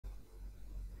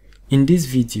In this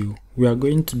video, we are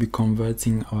going to be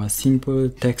converting our simple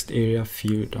text area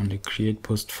field on the create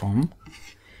post form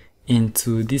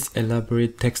into this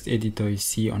elaborate text editor you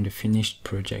see on the finished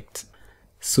project.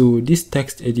 So this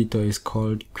text editor is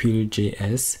called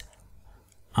Quill.js,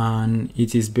 and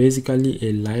it is basically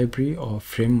a library or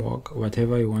framework,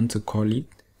 whatever you want to call it.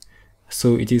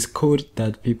 So it is code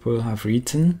that people have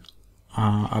written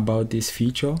about this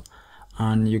feature,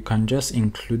 and you can just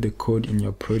include the code in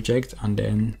your project and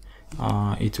then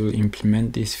it will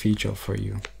implement this feature for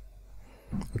you.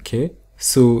 Okay,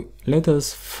 so let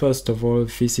us first of all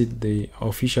visit the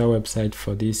official website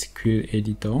for this Quill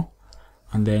editor,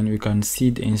 and then we can see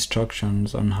the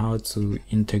instructions on how to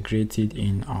integrate it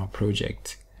in our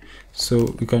project.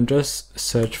 So we can just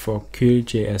search for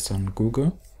Quill.js on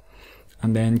Google,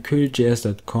 and then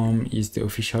quilljs.com is the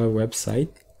official website.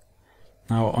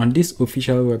 Now on this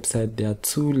official website, there are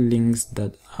two links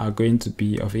that are going to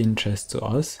be of interest to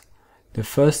us. The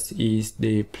first is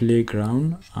the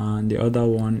playground and the other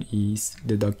one is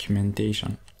the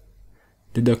documentation.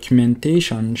 The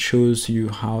documentation shows you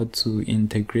how to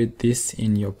integrate this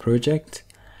in your project,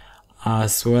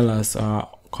 as well as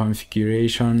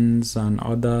configurations and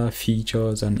other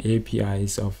features and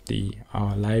APIs of the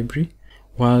library,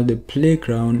 while the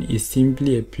playground is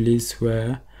simply a place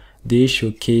where they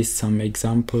showcase some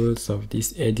examples of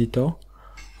this editor,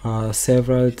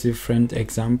 several different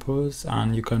examples,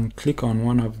 and you can click on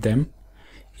one of them.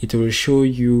 It will show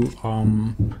you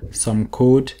some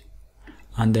code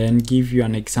and then give you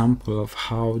an example of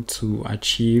how to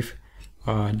achieve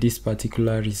this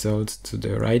particular result to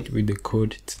the right with the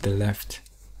code to the left.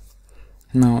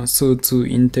 Now, so to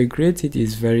integrate it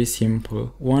is very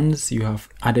simple. Once you have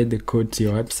added the code to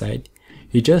your website,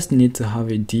 you just need to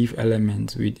have a div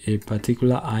element with a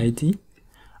particular ID,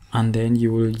 and then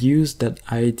you will use that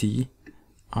ID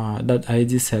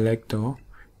selector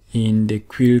in the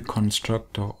Quill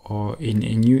constructor or in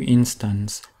a new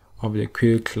instance of the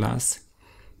Quill class,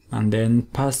 and then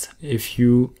pass a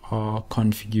few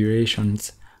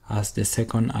configurations as the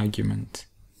second argument.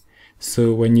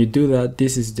 So when you do that,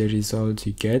 this is the result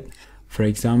you get. For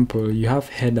example, you have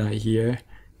header here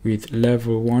with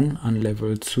level 1 and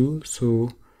level 2.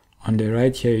 So on the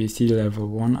right here, you see level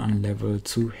 1 and level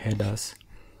 2 headers.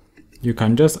 You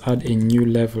can just add a new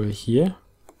level here,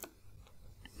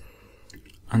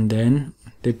 and then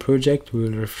the project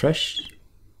will refresh.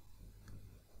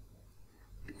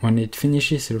 When it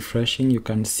finishes refreshing, you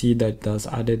can see that it has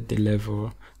added the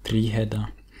level 3 header.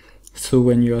 So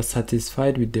when you are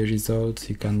satisfied with the results,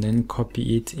 you can then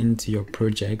copy it into your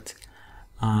project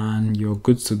and you're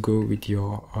good to go with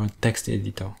your text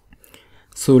editor.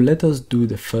 So let us do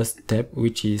the first step,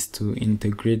 which is to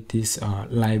integrate this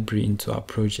library into our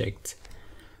project.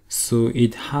 So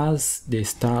it has the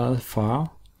style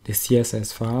file, the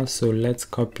CSS file, so let's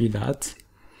copy that,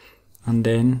 and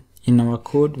then in our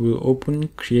code we'll open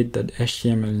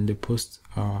create.html in the post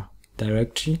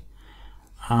directory,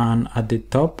 and at the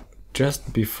top,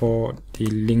 just before the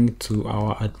link to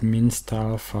our admin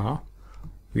style file,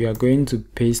 we are going to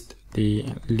paste the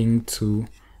link to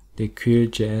the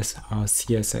Quill.js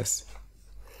CSS.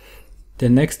 The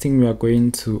next thing we are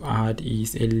going to add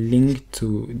is a link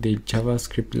to the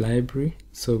Javascript library,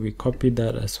 so we copy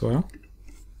that as well.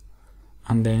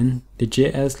 And then the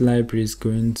JS library is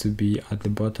going to be at the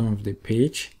bottom of the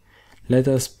page. Let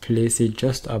us place it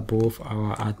just above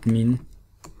our admin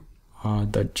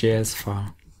 .js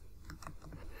file.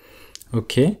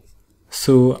 Okay,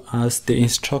 so as the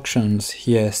instructions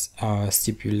here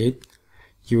stipulate,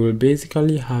 you will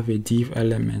basically have a div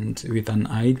element with an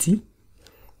ID,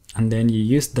 and then you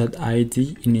use that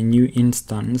ID in a new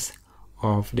instance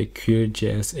of the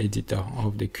Quill.js editor,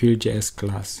 of the Quill.js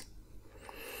class.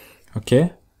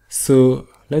 Okay, so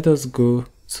let us go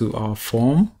to our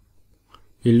form.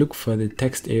 We look for the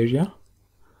text area.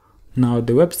 Now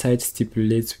the website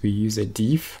stipulates we use a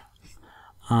div,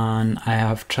 and I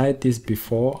have tried this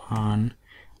before, and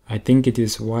I think it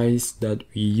is wise that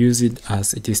we use it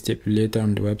as it is stipulated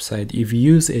on the website. If you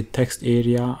use a text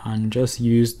area and just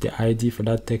use the ID for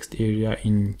that text area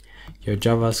in your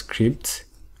JavaScript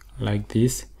like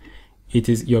this,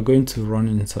 you're going to run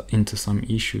into some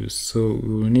issues. So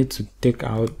we will need to take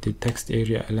out the text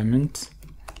area element,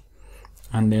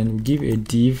 and then give a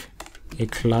div a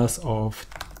class of,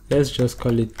 let's just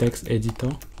call it text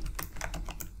editor.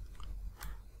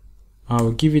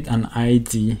 I'll give it an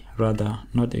ID rather,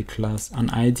 not a class, an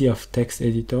ID of text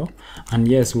editor, and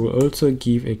yes, we'll also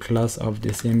give a class of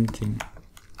the same thing.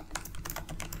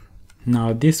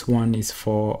 Now this one is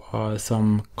for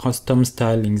some custom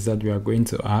stylings that we are going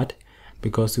to add,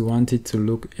 because we want it to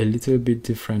look a little bit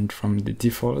different from the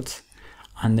default,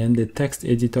 and then the text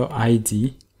editor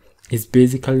ID is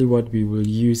basically what we will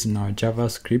use in our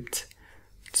JavaScript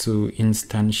to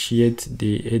instantiate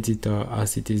the editor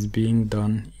as it is being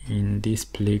done in this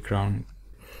playground.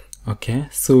 Okay,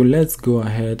 so let's go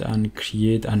ahead and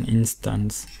create an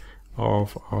instance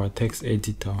of our text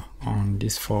editor on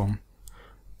this form.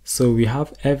 So we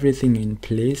have everything in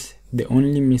place. The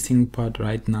only missing part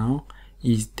right now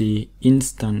is the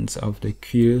instance of the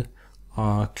Quill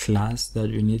class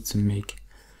that we need to make.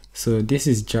 So this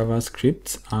is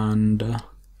JavaScript, and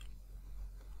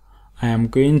I am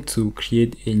going to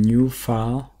create a new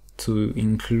file to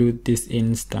include this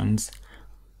instance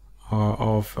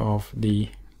of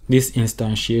this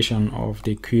instantiation of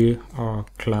the Quill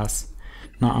class.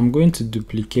 Now I'm going to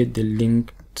duplicate the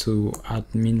link to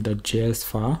admin.js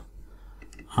file,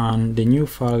 and the new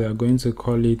file we are going to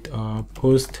call it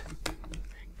post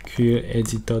Quill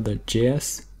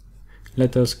editor.js.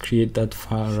 Let us create that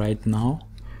file right now.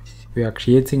 We are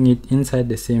creating it inside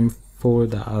the same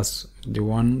folder as the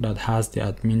one that has the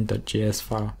admin.js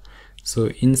file. So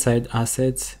inside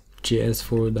assets JS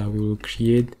folder, we will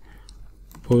create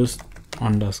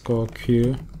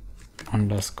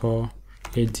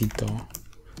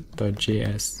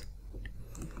post_Quill_editor.js.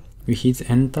 We hit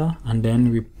enter and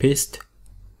then we paste.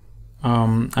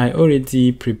 I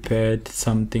already prepared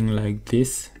something like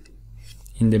this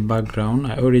in the background.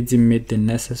 I already made the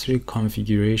necessary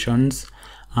configurations,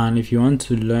 and if you want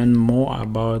to learn more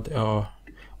about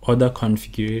other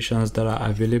configurations that are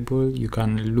available, you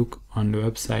can look on the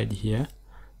website here.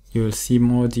 You will see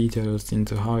more details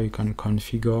into how you can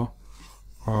configure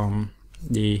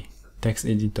the text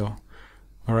editor.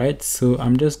 Alright, so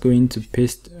I'm just going to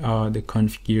paste the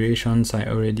configurations I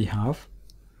already have.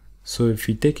 So if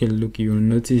you take a look, you will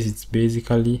notice it's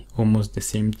basically almost the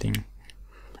same thing.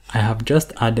 I have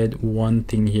just added one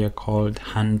thing here called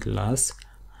handlers,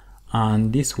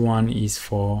 and this one is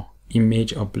for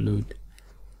image upload.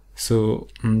 So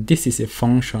this is a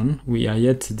function. We are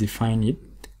yet to define it.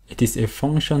 It is a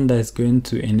function that is going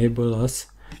to enable us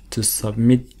to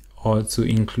submit or to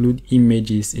include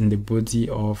images in the body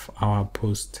of our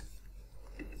post.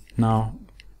 Now,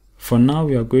 for now,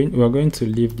 we are going to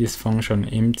leave this function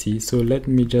empty. So let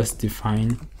me just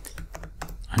define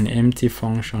an empty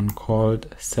function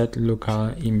called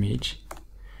setLocalImage,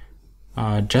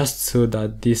 just so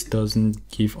that this doesn't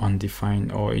give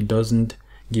undefined, or it doesn't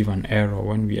give an error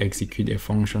when we execute a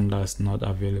function that's not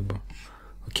available.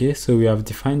 Okay, so we have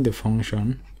defined the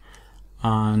function,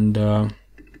 and the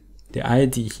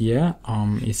ID here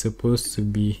is supposed to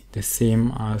be the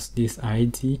same as this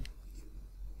ID.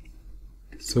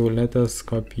 So let us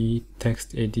copy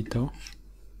text editor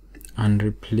and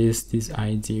replace this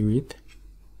ID with.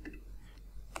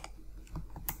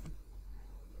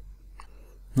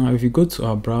 Now if you go to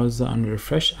our browser and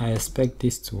refresh, I expect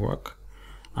this to work,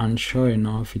 and sure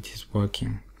enough it is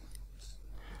working.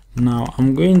 Now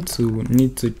I'm going to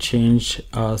need to change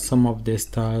some of the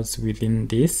styles within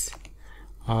this,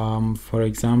 for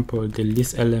example the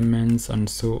list elements and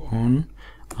so on,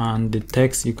 and the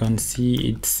text, you can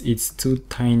see it's too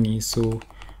tiny, so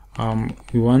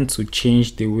we want to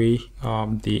change the way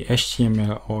the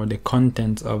HTML or the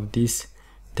content of this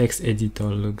text editor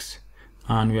looks,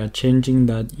 and we are changing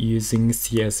that using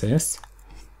CSS,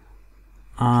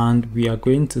 and we are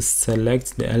going to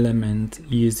select the element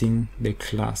using the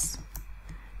class.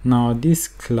 Now this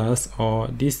class or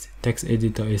this text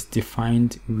editor is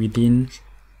defined within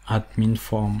admin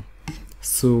form.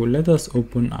 So let us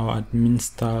open our admin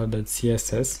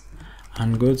style.css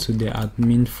and go to the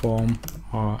admin form,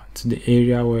 or to the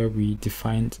area where we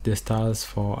defined the styles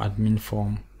for admin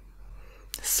form.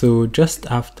 So just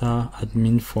after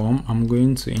admin form, I'm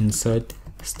going to insert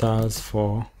styles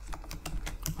for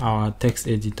our text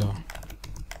editor.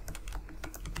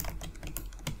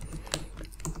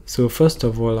 So first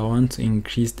of all, I want to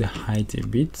increase the height a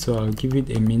bit, so I'll give it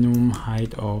a minimum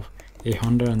height of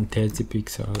 130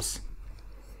 pixels.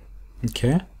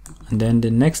 Okay, and then the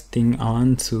next thing, I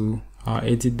want to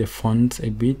edit the font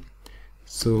a bit.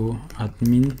 So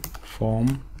admin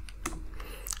form,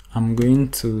 I'm going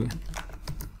to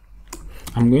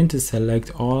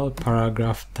select all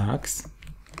paragraph tags,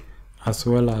 as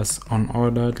well as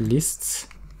unordered lists,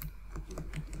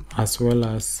 as well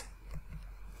as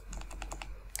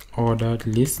ordered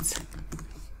lists,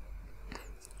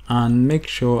 and make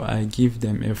sure I give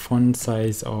them a font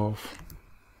size of,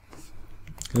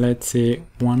 let's say,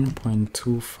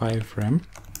 1.25 rem.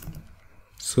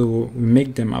 So we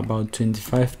make them about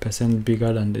 25%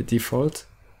 bigger than the default.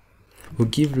 We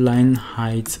give line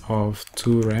height of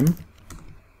 2 rem.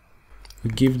 We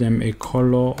give them a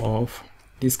color of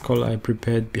this color I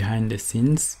prepared behind the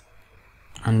scenes,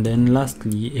 And then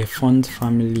lastly, a font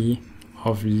family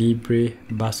of Libre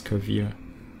Baskerville.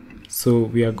 So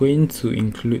we are going to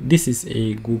include, this is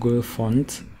a Google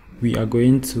font. We are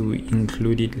going to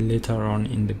include it later on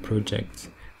in the project.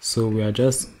 So we are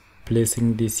just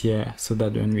placing this here so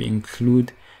that when we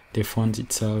include the font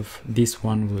itself, this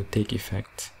one will take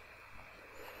effect.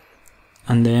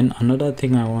 And then another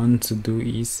thing I want to do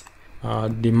is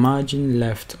the margin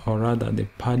left, or rather the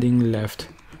padding left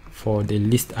for the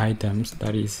list items,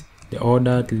 that is the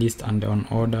ordered list and the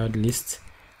unordered list.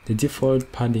 The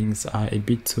default paddings are a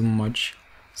bit too much,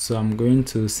 so I'm going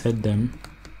to set them.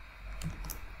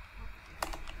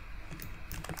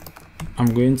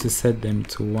 I'm going to set them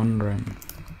to 1 rem,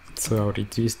 so I'll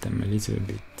reduce them a little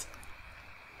bit.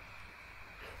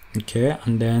 Okay,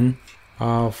 and then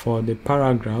for the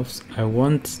paragraphs, I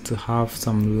want to have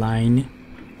some line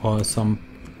or some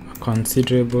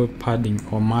considerable padding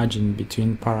or margin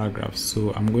between paragraphs,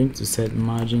 so I'm going to set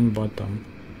margin bottom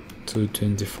to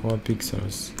 24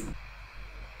 pixels.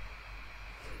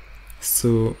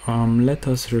 So let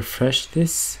us refresh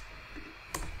this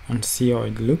and see how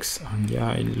it looks, and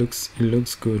yeah, it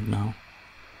looks good now.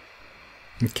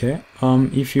 Okay,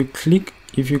 if you click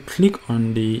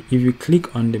on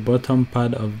the bottom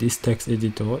part of this text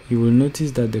editor, you will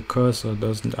notice that the cursor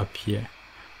doesn't appear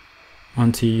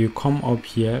until you come up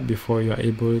here before you are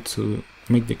able to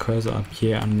make the cursor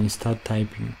appear and you start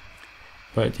typing.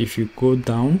 But if you go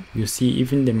down, you see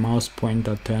even the mouse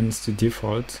pointer turns to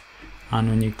default, and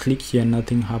when you click here,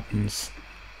 nothing happens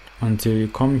until you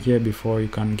come here before you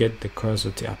can get the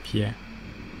cursor to appear.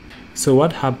 So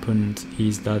what happened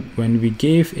is that when we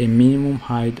gave a minimum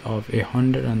height of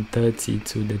 130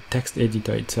 to the text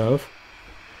editor itself,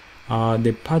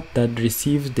 the part that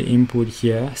receives the input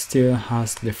here still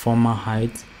has the former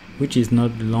height, which is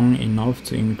not long enough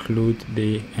to include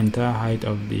the entire height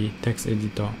of the text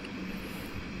editor.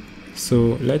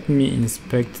 So let me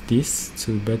inspect this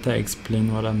to better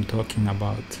explain what I'm talking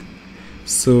about.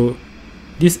 So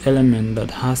this element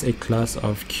that has a class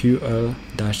of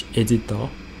Quill-editor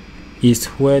is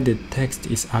where the text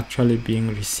is actually being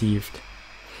received.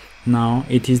 Now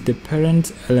it is the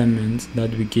parent element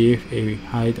that we gave a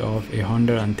height of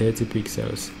 130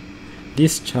 pixels.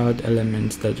 This child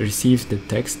element that receives the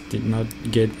text did not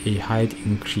get a height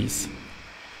increase,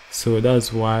 so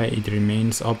that's why it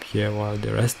remains up here while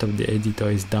the rest of the editor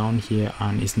is down here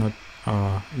and is not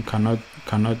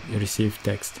cannot receive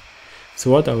text. So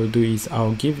what I will do is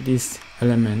I'll give this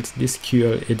element, this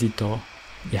Quill editor,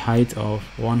 a height of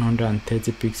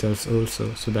 130 pixels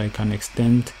also, so that I can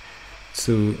extend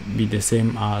to be the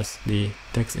same as the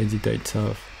text editor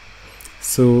itself.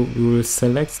 So we will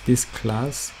select this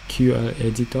class Quill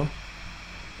editor.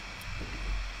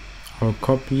 I'll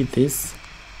copy this.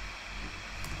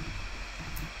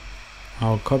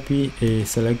 I'll copy a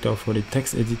selector for the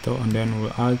text editor, and then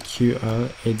we'll add Quill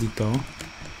editor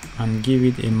and give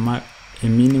it a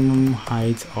minimum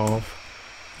height of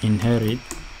inherit,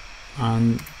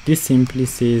 and this simply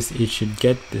says it should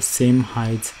get the same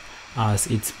height as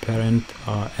its parent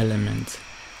element,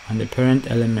 and the parent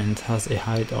element has a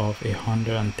height of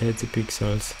 130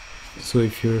 pixels. So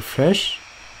if you refresh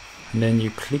and then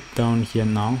you click down here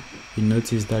now, you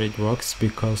notice that it works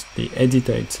because the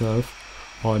editor itself,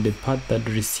 or the part that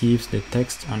receives the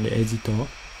text on the editor,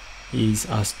 is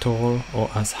as tall or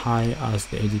as high as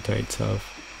the editor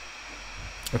itself.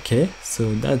 Okay,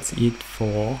 so that's it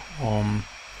for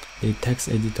the text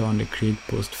editor on the create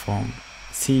post form.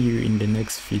 See you in the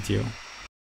next video.